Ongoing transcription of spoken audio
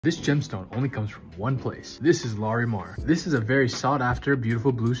This gemstone only comes from one place. This is Larimar. This is a very sought after,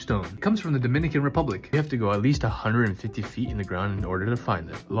 beautiful blue stone. It comes from the Dominican Republic. You have to go at least 150 feet in the ground in order to find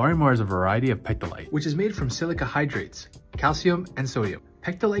it. Larimar is a variety of pectolite, which is made from silica hydrates, calcium, and sodium.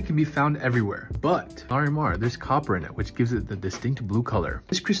 Pectolite can be found everywhere, but Larimar, there's copper in it, which gives it the distinct blue color.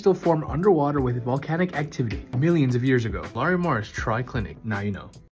 This crystal formed underwater with volcanic activity millions of years ago. Larimar is triclinic. Now you know.